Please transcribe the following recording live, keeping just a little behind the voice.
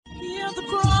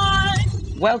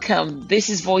Welcome. This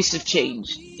is Voice of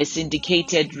Change, a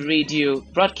syndicated radio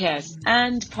broadcast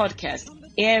and podcast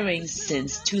airing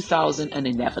since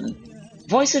 2011.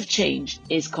 Voice of Change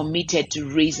is committed to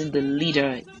raising the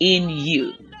leader in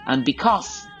you. And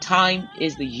because time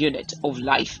is the unit of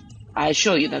life, I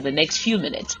assure you that the next few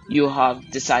minutes you have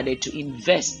decided to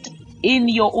invest in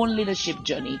your own leadership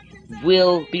journey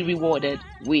will be rewarded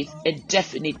with a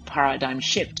definite paradigm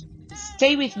shift.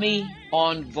 Stay with me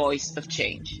on Voice of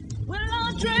Change.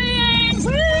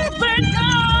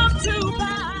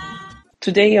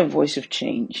 Today on Voice of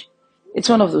Change, it's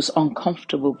one of those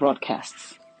uncomfortable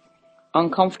broadcasts.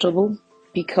 Uncomfortable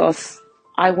because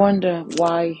I wonder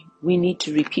why we need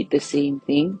to repeat the same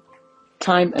thing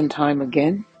time and time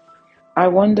again. I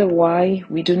wonder why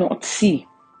we do not see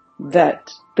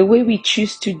that the way we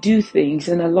choose to do things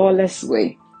in a lawless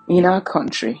way in our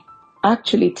country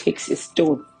actually takes its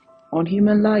toll on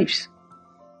human lives.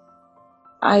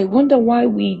 I wonder why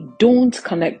we don't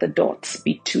connect the dots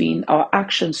between our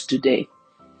actions today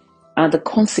and the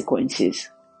consequences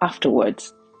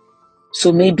afterwards.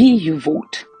 So maybe you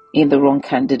vote in the wrong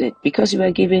candidate because you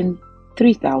were given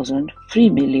 3,000, 3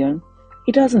 million.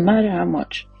 It doesn't matter how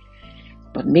much.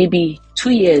 But maybe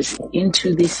 2 years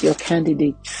into this, your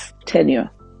candidate's tenure,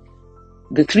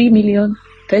 the 3 million,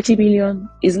 30 million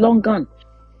is long gone.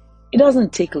 It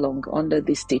doesn't take long under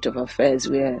this state of affairs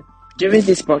where during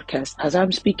this broadcast, as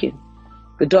I'm speaking,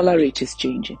 the dollar rate is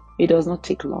changing. It does not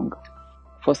take long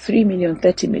for 3 million,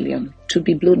 30 million to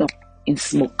be blown up in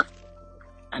smoke.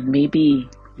 And maybe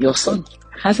your son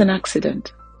has an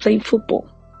accident playing football,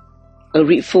 a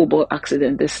real football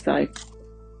accident this time.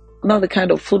 Not the kind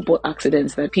of football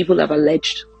accidents that people have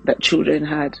alleged that children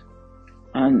had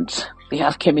and they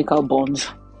have chemical bonds.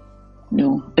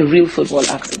 No, a real football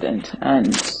accident,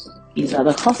 and he's at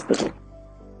the hospital.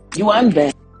 You aren't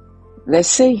there. Let's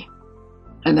say,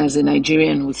 and as a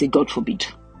Nigerian we say, God forbid,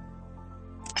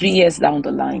 3 years down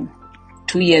the line,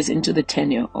 2 years into the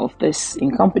tenure of this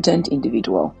incompetent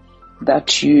individual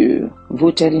that you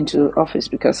voted into office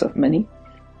because of money,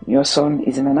 your son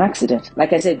is in an accident.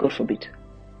 Like I said, God forbid.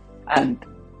 And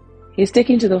he's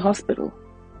taken to the hospital.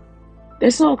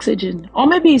 There's no oxygen. Or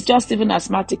maybe he's just even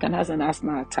asthmatic and has an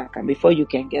asthma attack. And before you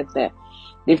can get there,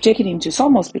 they've taken him to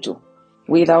some hospital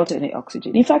without any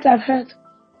oxygen. In fact, I've heard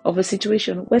of a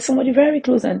situation where somebody very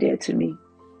close and dear to me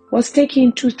was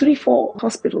taken to 3, 4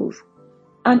 hospitals.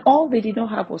 And all they did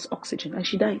not have was oxygen. And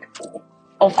she died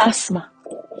of asthma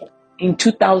in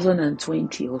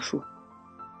 2020 or so.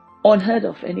 Unheard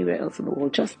of anywhere else in the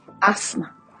world. Just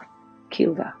asthma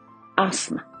killed her.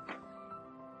 Asthma.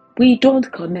 We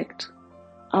don't connect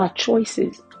our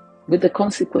choices with the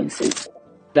consequences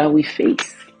that we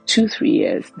face 2, 3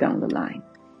 years down the line.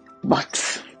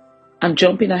 But I'm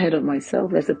jumping ahead of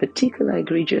myself. There's a particular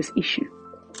egregious issue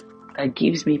that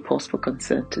gives me pause for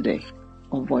concern today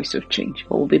on Voice of Change.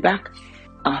 But we'll be back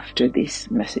after these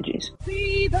messages.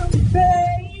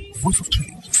 Voice of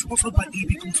Change is sponsored by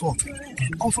EB Consulting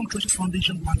and Awesome Treasures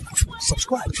Foundation Partners.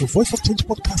 Subscribe to Voice of Change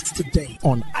podcast today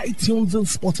on iTunes and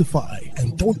Spotify,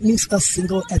 and don't miss a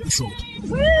single episode.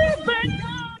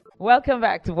 Welcome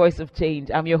back to Voice of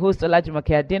Change. I'm your host, Olajumoke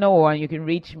Adenowo, and you can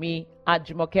reach me at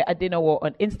Jumoke Adenowo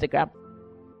on Instagram.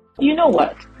 You know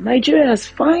what? Nigeria has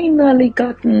finally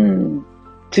gotten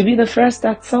to be the first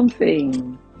at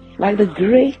something, like the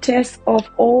greatest of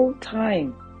all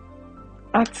time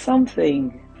at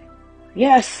something.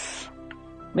 Yes,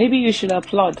 maybe you should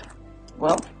applaud.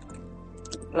 Well,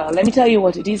 let me tell you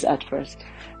what it is at first.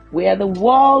 We are the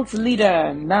world's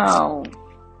leader now.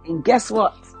 And guess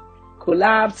what?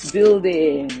 Collapsed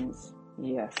buildings.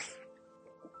 Yes.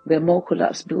 There are more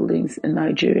collapsed buildings in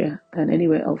Nigeria than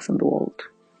anywhere else in the world.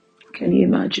 Can you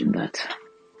imagine that?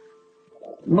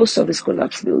 Most of these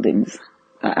collapsed buildings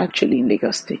are actually in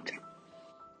Lagos State.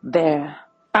 They're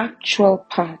actual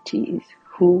parties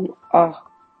who are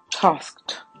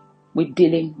tasked with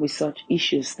dealing with such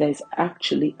issues. There's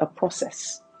actually a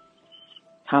process.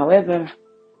 However,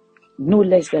 no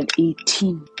less than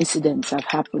 18 incidents have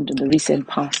happened in the recent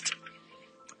past.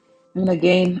 And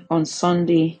again, on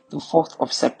Sunday, the 4th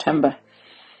of September,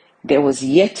 there was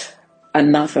yet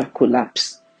another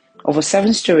collapse of a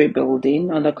 7-story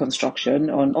building under construction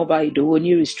on Oba Idowu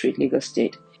Oniru Street, Lagos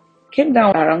State. Came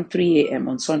down around 3 a.m.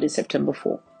 on Sunday, September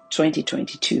 4,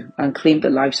 2022, and claimed the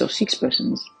lives of 6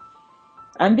 persons.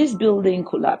 And these building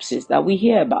collapses that we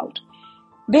hear about,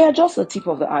 they are just the tip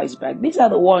of the iceberg. These are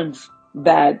the ones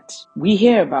that we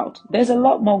hear about. There's a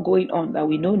lot more going on that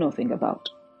we know nothing about.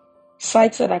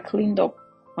 Sites that are cleaned up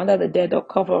under the dead or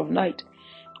cover of night,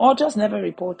 or just never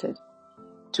reported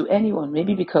to anyone,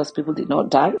 maybe because people did not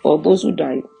die or those who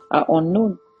died are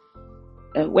unknown.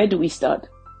 where do we start?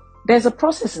 There's a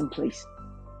process in place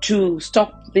to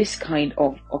stop this kind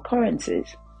of occurrences.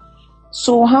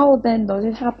 So how then does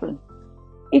it happen?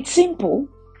 It's simple.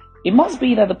 It must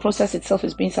be that the process itself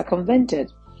is being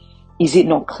circumvented. Is it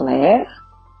not clear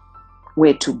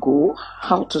where to go,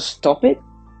 how to stop it?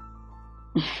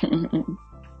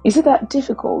 Is it that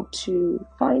difficult to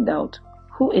find out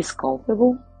who is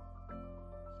culpable?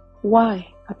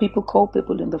 Why are people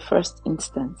culpable in the first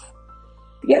instance?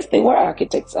 Yes, they were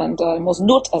architects, and I must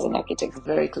note as an architect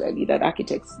very clearly that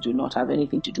architects do not have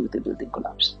anything to do with the building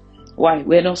collapse. Why?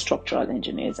 We're not structural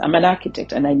engineers. I'm an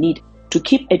architect, and I need to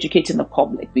keep educating the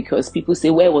public because people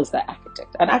say, where was the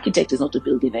architect? An architect is not a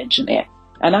building engineer.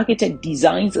 An architect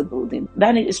designs a building.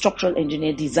 Then a structural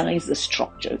engineer designs the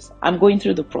structures. I'm going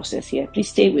through the process here. Please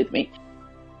stay with me.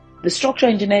 The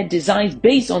structural engineer designs,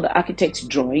 based on the architect's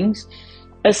drawings,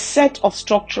 a set of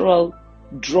structural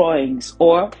drawings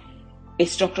or a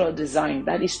structural design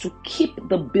that is to keep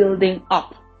the building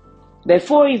up.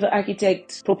 Therefore, if the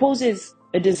architect proposes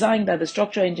a design that the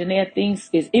structural engineer thinks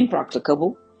is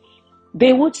impracticable,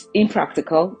 they would,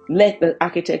 impractical, let the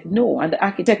architect know, and the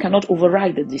architect cannot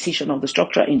override the decision of the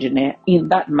structural engineer in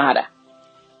that matter.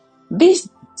 This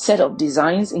set of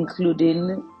designs,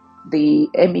 including the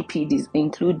MEP,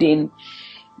 including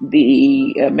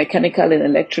the mechanical and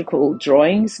electrical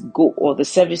drawings, or the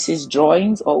services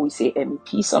drawings, or we say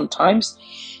MEP sometimes,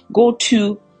 go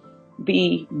to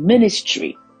the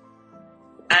ministry,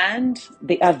 and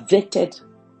they are vetted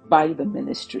by the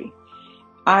ministry.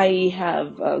 I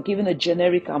have given a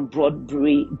generic and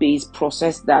broad-based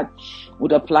process that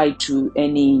would apply to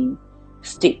any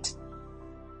state.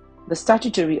 The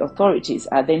statutory authorities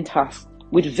are then tasked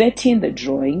with vetting the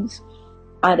drawings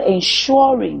and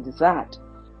ensuring that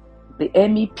the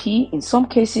MEP, in some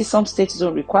cases, some states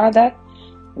don't require that,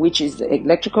 which is the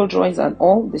electrical drawings and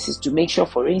all. This is to make sure,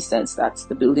 for instance, that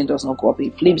the building does not go up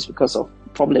in flames because of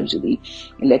problems with the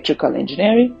electrical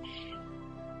engineering.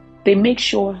 They make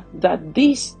sure that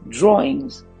these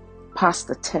drawings pass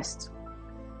the test.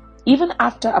 Even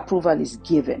after approval is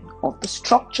given of the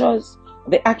structures,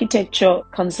 the architecture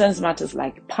concerns matters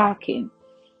like parking.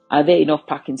 Are there enough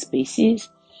parking spaces?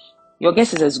 Your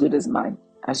guess is as good as mine.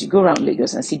 As you go around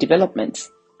Lagos and see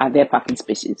developments, are there parking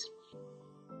spaces?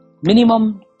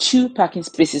 Minimum 2 parking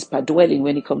spaces per dwelling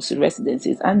when it comes to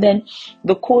residences. And then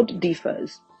the code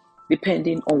differs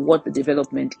depending on what the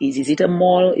development is. Is it a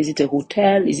mall? Is it a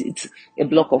hotel? Is it a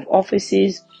block of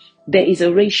offices? There is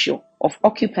a ratio of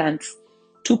occupants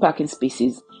to parking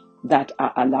spaces that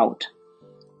are allowed.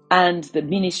 And the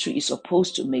ministry is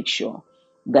supposed to make sure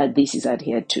that this is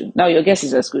adhered to. Now, your guess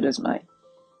is as good as mine.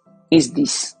 Is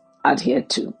this adhered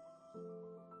to?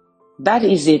 That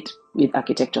is it with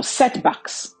architecture.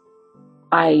 Setbacks.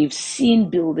 I've seen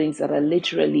buildings that are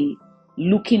literally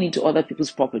looking into other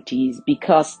people's properties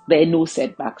because there are no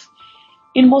setbacks.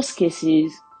 In most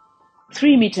cases,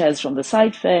 3 meters from the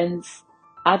side fence,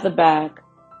 at the back,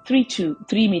 3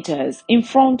 meters, in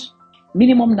front,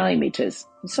 minimum 9 meters.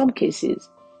 In some cases,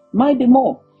 might be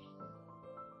more.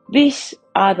 These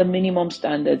are the minimum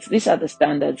standards. These are the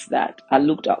standards that are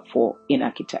looked out for in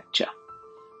architecture.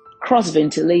 Cross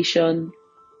ventilation.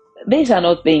 These are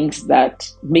not things that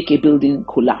make a building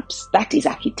collapse. That is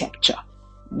architecture.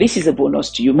 This is a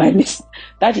bonus to you, my list.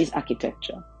 That is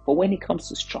architecture. But when it comes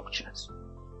to structures,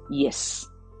 yes.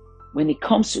 When it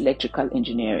comes to electrical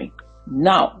engineering,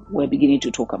 now we're beginning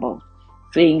to talk about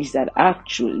things that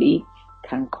actually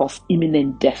can cause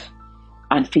imminent death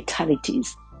and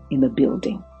fatalities in the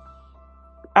building.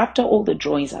 After all the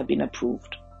drawings have been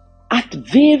approved, at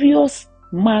various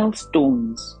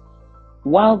milestones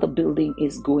while the building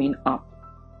is going up,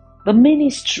 the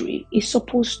ministry is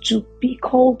supposed to be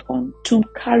called on to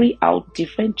carry out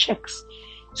different checks,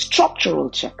 structural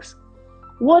checks.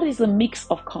 What is the mix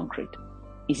of concrete?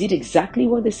 Is it exactly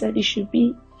what they said it should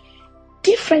be?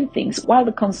 Different things, while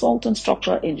the consultant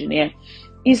structural engineer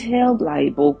is held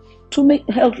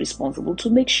responsible to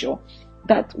make sure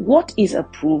that what is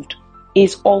approved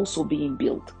is also being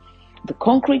built. The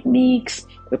concrete mix,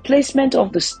 the placement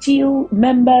of the steel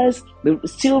members, the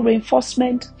steel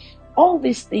reinforcement, all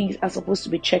these things are supposed to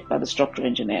be checked by the structural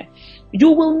engineer. You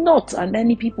will not, and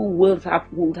many people would have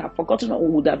forgotten or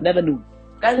would have never known,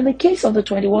 that in the case of the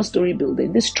 21-story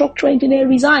building, the structural engineer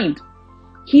resigned.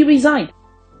 He resigned.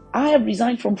 I have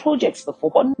resigned from projects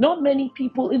before, but not many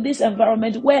people in this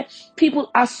environment where people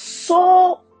are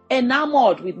so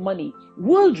enamored with money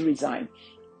would resign.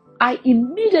 I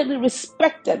immediately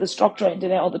respected the structural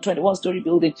engineer on the 21-story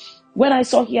building when I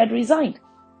saw he had resigned.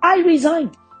 I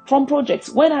resigned from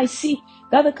projects when I see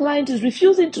that the client is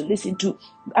refusing to listen to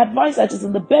advice that is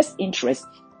in the best interest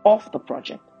of the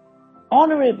project.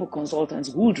 Honorable consultants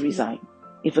would resign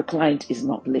if a client is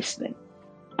not listening.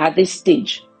 At this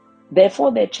stage,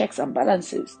 therefore, there are checks and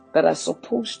balances that are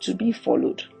supposed to be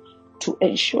followed to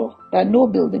ensure that no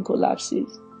building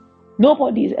collapses,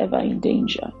 nobody is ever in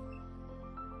danger.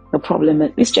 The problem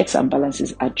is these checks and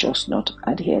balances are just not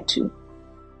adhered to.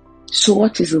 So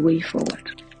what is the way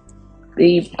forward?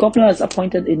 The governor has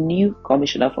appointed a new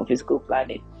commissioner for fiscal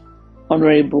planning,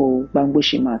 Honorable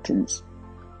Bambushi Martins,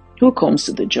 who comes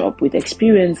to the job with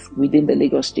experience within the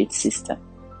Lagos state system.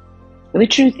 The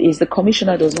truth is the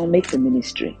commissioner does not make the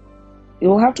ministry. He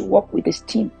will have to work with his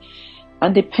team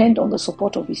and depend on the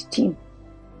support of his team.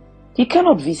 He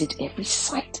cannot visit every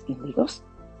site in Lagos,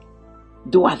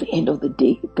 though at the end of the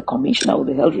day, the commissioner will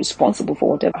be held responsible for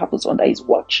whatever happens under his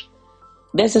watch.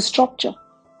 There's a structure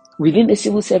within the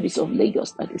civil service of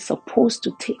Lagos that is supposed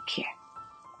to take care,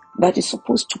 that is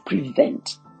supposed to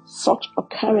prevent such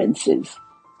occurrences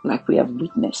like we have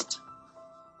witnessed.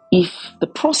 If the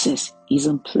process is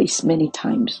in place many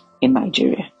times in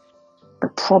Nigeria, the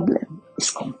problem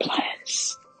is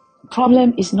compliance. The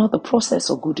problem is not the process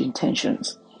or good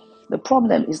intentions. The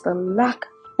problem is the lack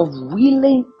of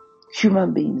willing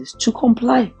human beings to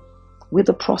comply with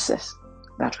the process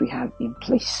that we have in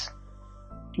place.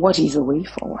 What is the way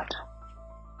forward?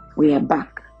 We are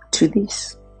back to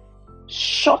this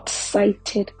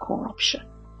short-sighted corruption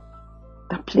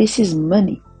that places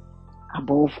money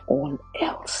above all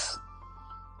else.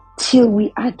 Till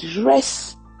we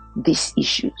address these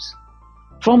issues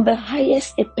from the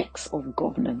highest apex of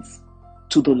governance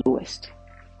to the lowest,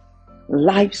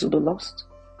 lives will be lost.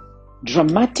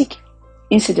 Dramatic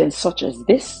incidents such as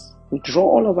this will draw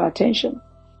all of our attention.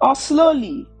 Or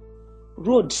slowly,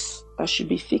 roads that should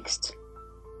be fixed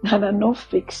and are not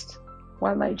fixed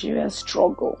while Nigerians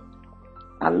struggle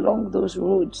along those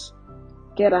roads,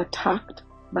 get attacked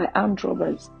by armed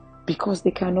robbers because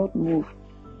they cannot move.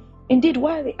 Indeed,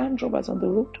 why are the armed robbers on the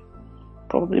road?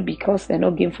 Probably because they're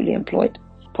not gainfully employed.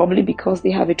 Probably because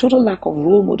they have a total lack of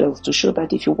role models to show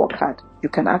that if you work hard, you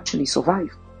can actually survive.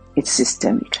 It's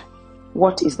systemic.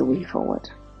 What is the way forward?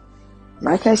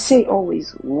 Like I say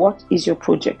always, what is your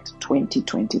project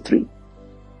 2023?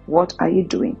 What are you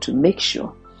doing to make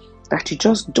sure that you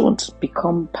just don't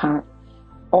become part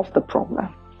of the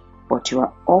problem, but you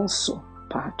are also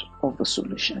part of the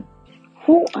solution?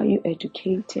 Who are you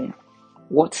educating?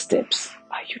 What steps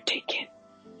are you taking?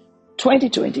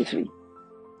 2023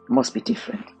 must be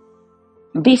different.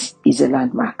 This is a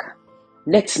landmark.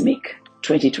 Let's make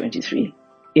 2023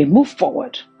 a move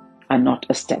forward and not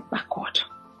a step backward.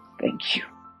 Thank you.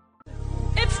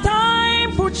 It's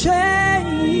time for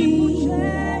change.